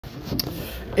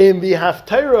In the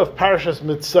Haftarah of Parshas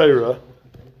מצורע,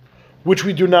 which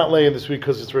we do not lay in this week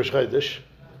because it's Rosh Chodesh,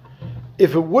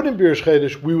 if it wouldn't be Rosh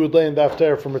Chodesh, we would lay in the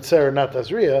Haftarah for מצורע, not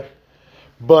Tazria,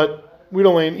 but we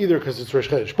don't lay in either because it's Rosh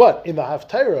Chodesh. But in the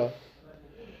Haftarah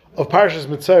of Parshas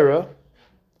מצורע,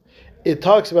 it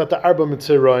talks about the Arba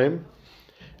Mitzrayim.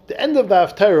 The end of the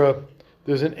Haftarah,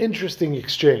 there's an interesting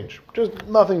exchange. Just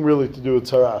nothing really to do with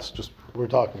Tzaras, just we're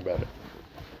talking about it.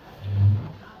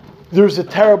 There's a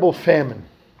terrible famine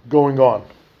going on,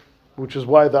 which is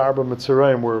why the Arba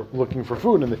Mitzrayim were looking for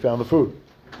food, and they found the food.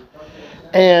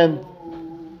 And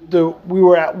we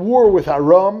were at war with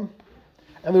Aram,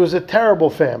 and there was a terrible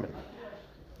famine.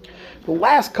 The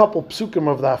last couple psukim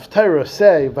of the Haftarah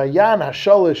say, Vayan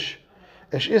hashalish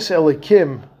esh is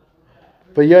elikim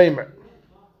vayomer.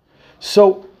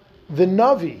 So the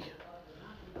Navi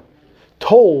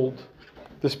told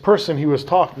this person he was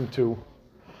talking to,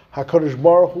 HaKadosh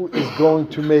Baruch Hu is going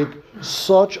to make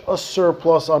such a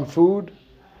surplus on food,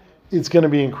 it's going to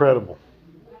be incredible.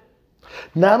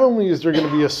 Not only is there going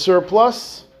to be a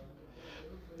surplus,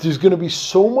 there's going to be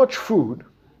so much food,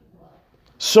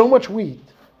 so much wheat,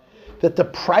 that the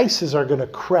prices are going to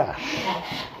crash.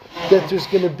 That there's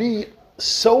going to be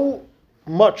so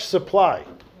much supply.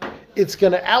 It's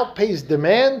going to outpace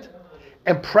demand,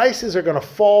 and prices are going to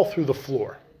fall through the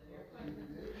floor.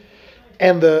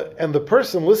 And the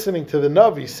person listening to the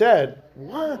Navi said,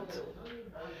 "What?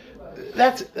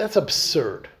 That's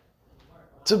absurd.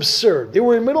 It's absurd. They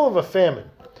were in the middle of a famine.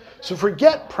 So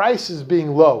forget prices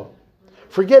being low.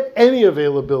 Forget any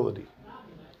availability.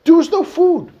 There was no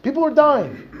food. People are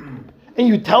dying. And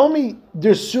you tell me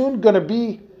there's soon going to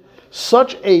be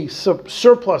such a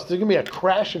surplus, there's going to be a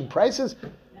crash in prices?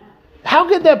 How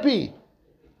could that be?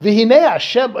 V'hinei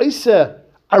Hashem isa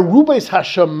arubais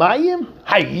hashamayim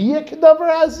hayiyeh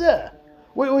kedavar hazeh.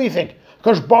 What do you think?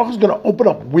 Because Baruch is going to open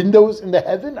up windows in the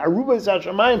heaven, arubais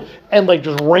hashamayim, and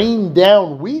just rain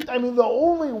down wheat? I mean, the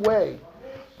only way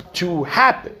to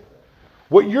happen,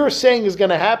 what you're saying is going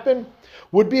to happen,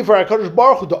 would be for HaKadosh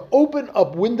Baruch Hu to open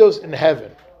up windows in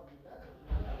heaven.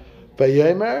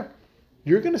 Vayomer,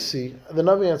 you're going to see, the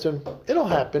Navi answered, it'll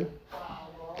happen.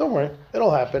 Don't worry,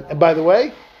 it'll happen. And by the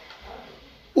way,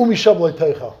 umisham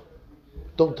le'teichal.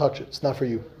 Don't touch it. It's not for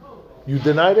you. You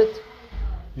denied it,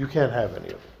 you can't have any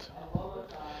of it.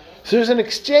 So there's an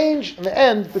exchange in the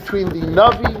end between the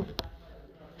Navi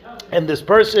and this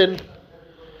person,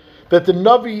 that the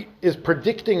Navi is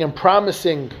predicting and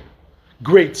promising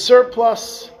great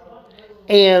surplus,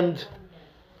 and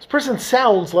this person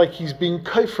sounds like he's being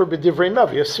kaifer b'divrei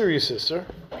Navi, a serious sister,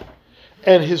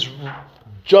 and his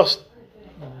just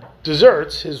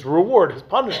desserts, his reward, his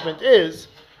punishment is,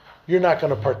 you're not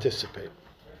going to participate.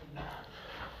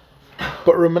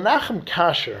 But Reb Menachem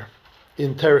Kasher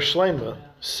in Torah Shlema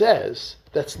says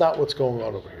that's not what's going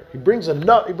on over here. He brings a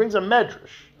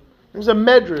medrash. In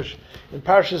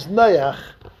Parshas Noach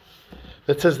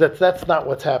that says that's not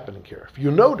what's happening here. If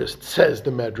you noticed, says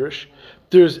the medrash,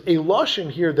 there's a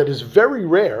lashon here that is very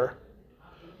rare,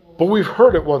 but we've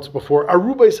heard it once before.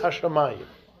 Arubais hashamayim.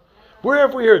 Where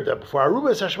have we heard that before?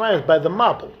 Arubais hashamayim is by the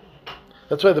Mabul.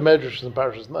 That's why the medrash is in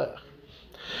Parshas Noach.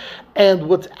 And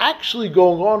what's actually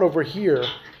going on over here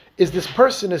is this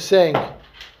person is saying,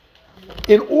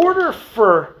 in order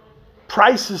for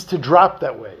prices to drop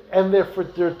that way, and therefore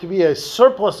there to be a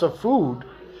surplus of food,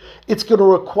 it's going to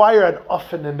require an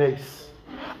ofen and nes.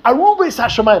 Arubais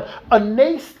hashamayim, a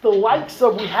nes the likes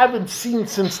of we haven't seen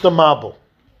since the Mabul.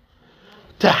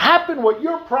 To happen, what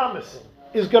you're promising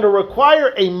is going to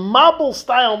require a Mabul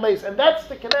style nes, and that's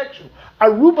the connection.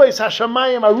 Arubais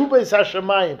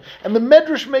hashamayim. And the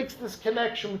Medrash makes this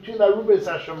connection between Arubais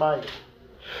hashamayim.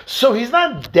 So he's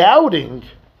not doubting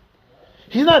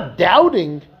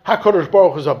HaKadosh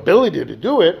Baruch Hu's ability to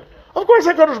do it. Of course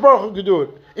HaKadosh Baruch Hu could do it.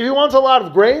 If he wants a lot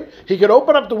of grain, he could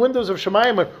open up the windows of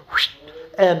Shemayim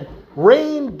and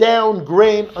rain down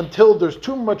grain until there's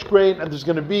too much grain and there's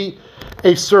going to be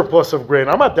a surplus of grain.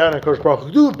 I'm not doubting HaKadosh Baruch Hu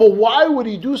to do it, but why would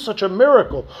he do such a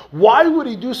miracle? Why would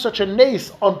he do such a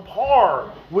nes on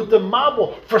par with the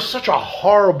Mabul for such a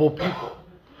horrible people?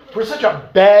 For such a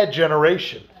bad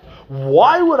generation?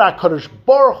 Why would HaKadosh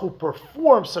Baruch Hu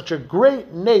perform such a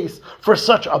great nes for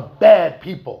such a bad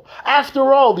people?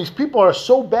 After all, these people are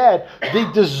so bad, they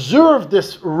deserve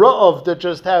this ra'av that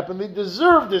just happened. They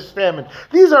deserve this famine.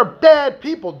 These are bad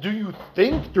people. Do you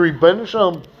think the Rebbeinu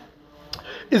Shalom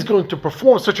is going to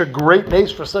perform such a great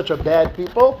nes for such a bad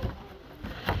people?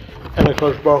 And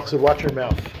HaKadosh Baruch Hu said, watch your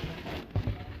mouth.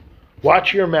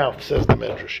 Watch your mouth, says the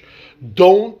Medrash.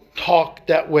 Don't talk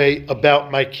that way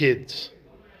about my kids.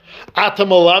 Ata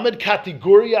malamed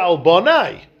kategoria al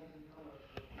banai.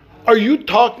 Are you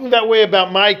talking that way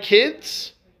about my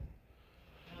kids?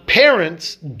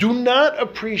 Parents do not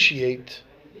appreciate,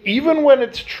 even when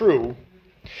it's true,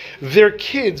 their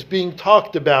kids being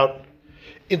talked about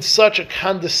in such a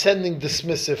condescending,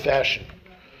 dismissive fashion.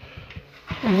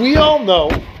 We all know,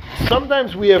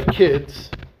 sometimes we have kids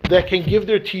that can give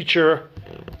their teacher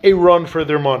a run for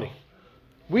their money.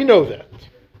 We know that.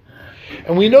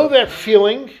 And we know that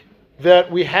feeling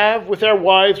that we have with our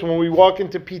wives when we walk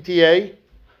into PTA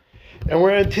and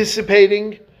we're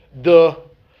anticipating the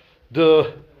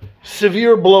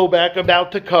severe blowback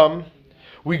about to come.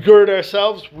 We gird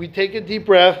ourselves, we take a deep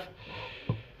breath,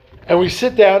 and we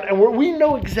sit down, and we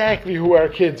know exactly who our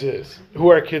kids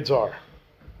are.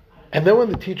 And then when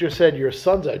the teacher said, your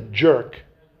son's a jerk,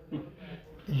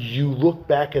 you look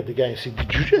back at the guy and say,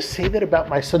 did you just say that about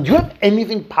my son? Do you have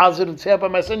anything positive to say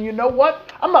about my son? You know what?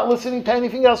 I'm not listening to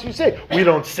anything else you say. We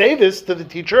don't say this to the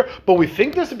teacher, but we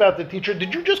think this about the teacher.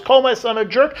 Did you just call my son a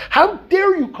jerk? How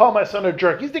dare you call my son a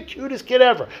jerk? He's the cutest kid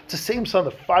ever. It's the same son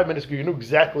that 5 minutes ago you knew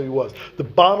exactly who he was. The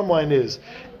bottom line is,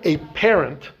 a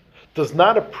parent does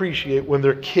not appreciate when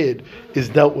their kid is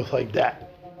dealt with like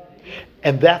that.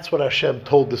 And that's what Hashem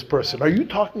told this person. Are you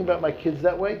talking about my kids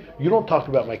that way? You don't talk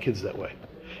about my kids that way.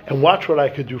 And watch what I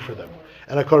could do for them.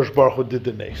 And HaKadosh Baruch Hu did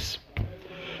the nace.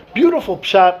 Beautiful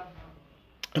pshat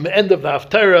in the end of the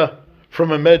Haftarah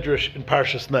from a medrash in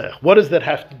Parshas Noach. What does that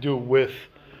have to do with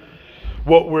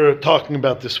what we're talking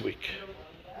about this week?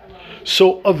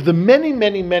 So of the many,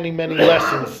 many, many, many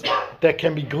lessons that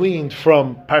can be gleaned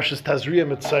from Parshas Tazria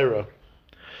Mitzorah,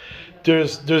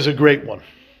 there's a great one.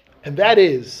 And that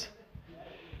is,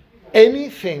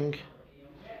 anything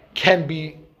can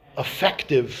be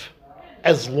effective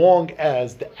as long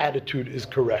as the attitude is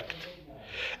correct.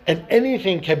 And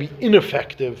anything can be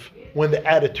ineffective when the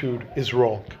attitude is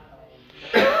wrong.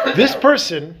 This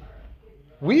person,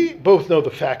 we both know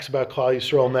the facts about Klal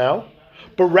Yisrael now,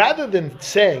 but rather than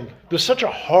saying they're such a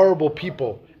horrible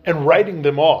people and writing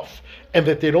them off and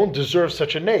that they don't deserve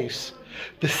such a nace,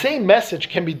 the same message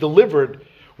can be delivered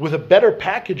with a better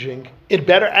packaging, in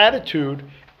better attitude,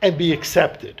 and be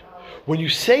accepted. When you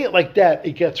say it like that,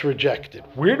 it gets rejected.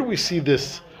 Where do we see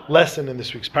this lesson in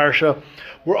this week's parsha?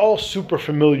 We're all super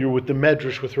familiar with the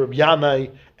medrash with Rabbi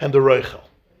Yanai and the Roichel.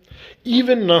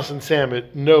 Even Nasan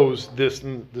Samit knows this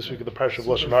in this week of the parsha of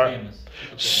Lashon Hara.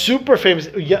 Super famous.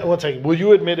 Yeah, one second. Will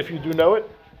you admit if you do know it?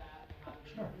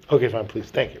 Sure. Okay, fine, please.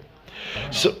 Thank you.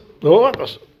 So,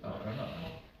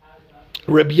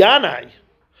 Rabbi Yanai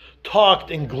talked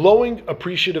in glowing,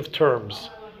 appreciative terms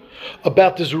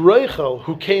about this Roichel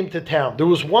who came to town. There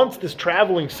was once this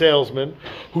traveling salesman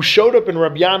who showed up in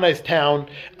Rabbi Yanai's town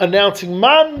announcing,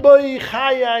 Man boi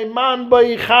chayai, man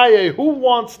boi chayai. Who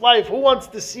wants life? Who wants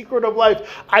the secret of life?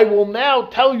 I will now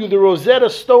tell you the Rosetta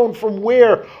Stone from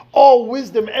where all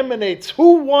wisdom emanates.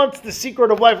 Who wants the secret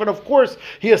of life? And of course,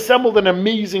 he assembled an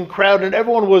amazing crowd and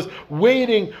everyone was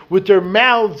waiting with their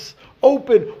mouths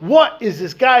open. What is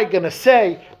this guy going to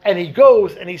say? And he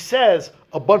goes and he says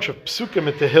a bunch of psukim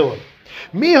in Tehillim.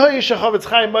 And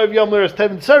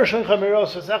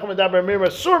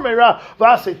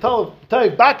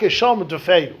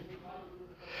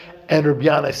Rabbi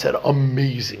Yanai said,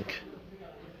 amazing.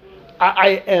 I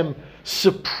am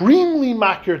supremely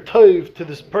makir tov to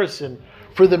this person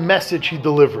for the message he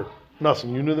delivered.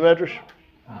 Nasan, you knew the medrash?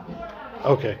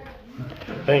 Okay.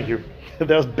 Thank you. That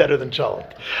was better than Shalom.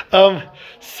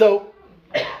 So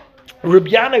Rabbi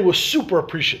Yanai was super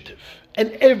appreciative.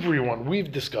 And everyone,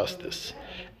 we've discussed this,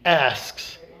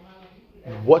 asks,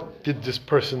 what did this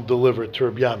person deliver to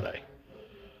Rabbi Yanai?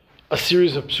 A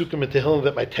series of psukim and tehillim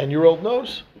that my 10-year-old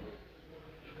knows?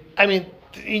 I mean,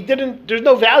 there's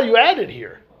no value added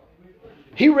here.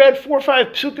 He read 4 or 5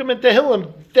 psukim and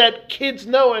tehillim that kids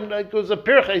know, and it was a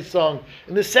Pirchei song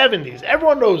in the 70s.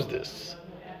 Everyone knows this.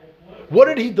 What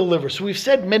did he deliver? So we've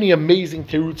said many amazing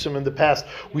terutzim in the past.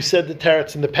 We said the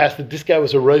teretz in the past that this guy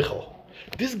was a roichel.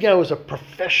 This guy was a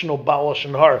professional Baal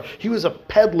Lashon Hara. He was a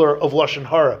peddler of Lashon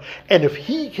Hara. And if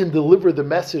he can deliver the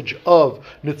message of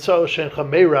Nitzal Shen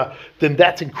Chameira, then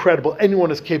that's incredible.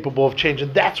 Anyone is capable of change.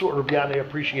 And that's what Rabbi Yanai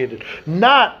appreciated.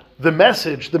 Not the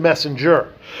message, the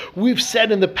messenger. We've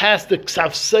said in the past the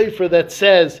Ksav Sefer that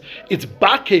says it's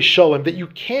Bakei Shalom, that you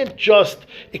can't just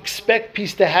expect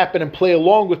peace to happen and play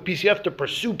along with peace. You have to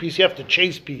pursue peace. You have to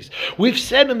chase peace. We've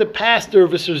said in the past the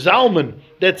Visser Zalman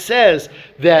that says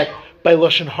that by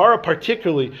Lashon Hara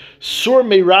particularly, sur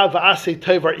meirav v'asei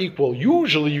tov are equal.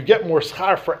 Usually you get more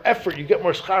schar for effort, you get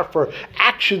more schar for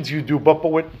actions you do, but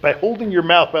by holding your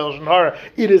mouth, by Lashon Hara,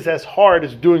 it is as hard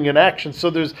as doing an action. So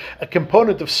there's a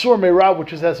component of sur meirav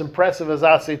which is as impressive as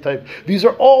asei tov. These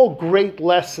are all great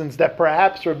lessons that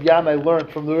perhaps Rabbi Yanai learned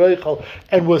from the Reichel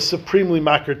and was supremely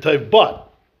makar tov.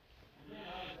 But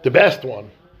the best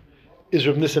one is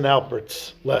Rav Nissen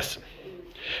Alpert's lesson.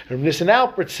 Rav Nissen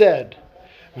Alpert said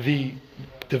the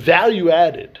value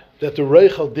added that the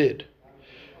Reichel did,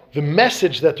 the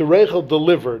message that the Reichel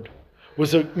delivered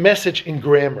was a message in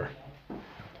grammar.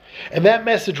 And that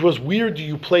message was, where do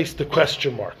you place the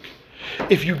question mark?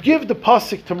 If you give the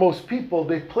pasuk to most people,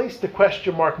 they place the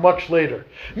question mark much later.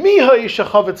 Mi ha'ish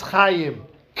chavetz chayim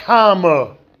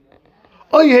kama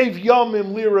oyev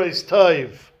yamim lirais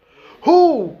taiv.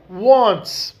 Who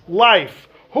wants life?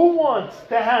 Who wants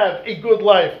to have a good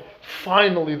life?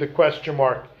 Finally, the question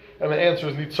mark. And the answer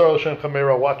is Nitzar L'Shem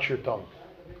Chamera, watch your tongue.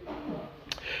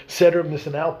 Said Reb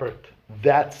Nissen Alpert,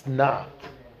 that's not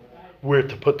where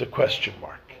to put the question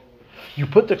mark. You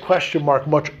put the question mark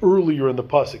much earlier in the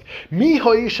pasuk. Mi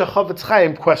ha'isha chavetz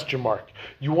chayim, question mark.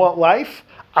 You want life?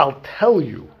 I'll tell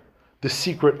you the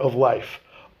secret of life.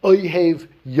 Oyhev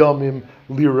yamim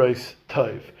lirais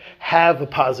tov. Have a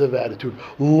positive attitude.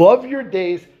 Love your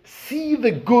days. See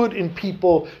the good in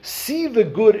people. See the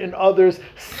good in others.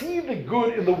 See the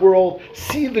good in the world.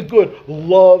 See the good.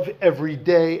 Love every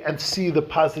day and see the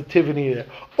positivity in it.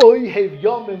 Oyhev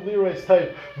yamim lirais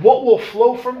tov. What will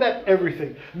flow from that?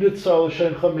 Everything. Nitzar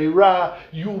l'shem chameira.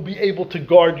 You will be able to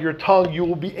guard your tongue. You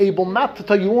will be able not to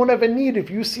tell. You won't have a need. If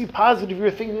you see positive,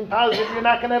 you're thinking positive, you're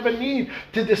not going to have a need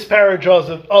to disparage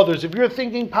others. If you're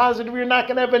thinking positive, you're not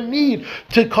going to have a need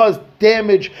to cause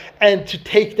damage and to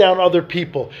take down other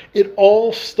people. It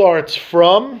all starts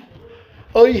from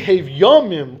Oyhev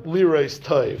Yamim Lirais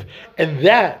Tov. And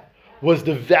that was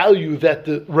the value that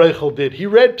the Reichel did. He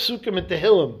read Psukim and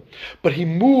Tehillim, but he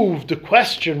moved the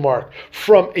question mark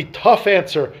from a tough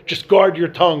answer, just guard your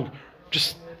tongue,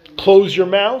 just close your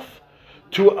mouth,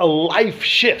 to a life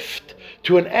shift,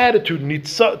 to an attitude,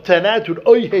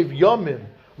 Oyhev Yamim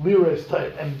Lirais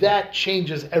Tov, and that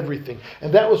changes everything.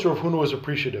 And that was Rav Huna was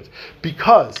appreciative,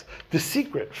 because the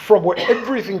secret from where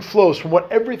everything flows, from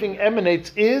what everything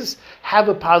emanates, is have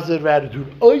a positive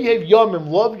attitude. Oyhev Yamim,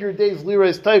 love your days,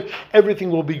 Lirais Tov, everything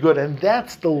will be good. And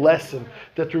that's the lesson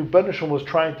that the Rebbeinu Shalom was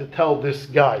trying to tell this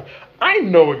guy. I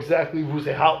know exactly who's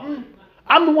a halton.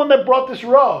 I'm the one that brought this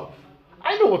Rav.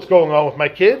 I know what's going on with my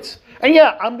kids. And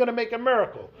yeah, I'm going to make a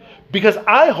miracle. Because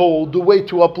I hold the way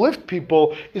to uplift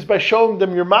people is by showing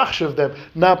them your machshav of them,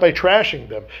 not by trashing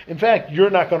them. In fact, you're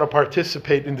not going to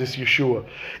participate in this Yeshua.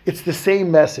 It's the same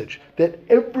message, that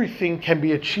everything can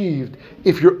be achieved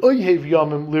if you're Oyhev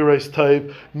Yamim Lirais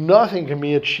Tov. Nothing can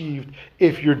be achieved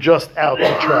if you're just out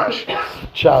to trash.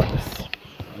 Shabbos.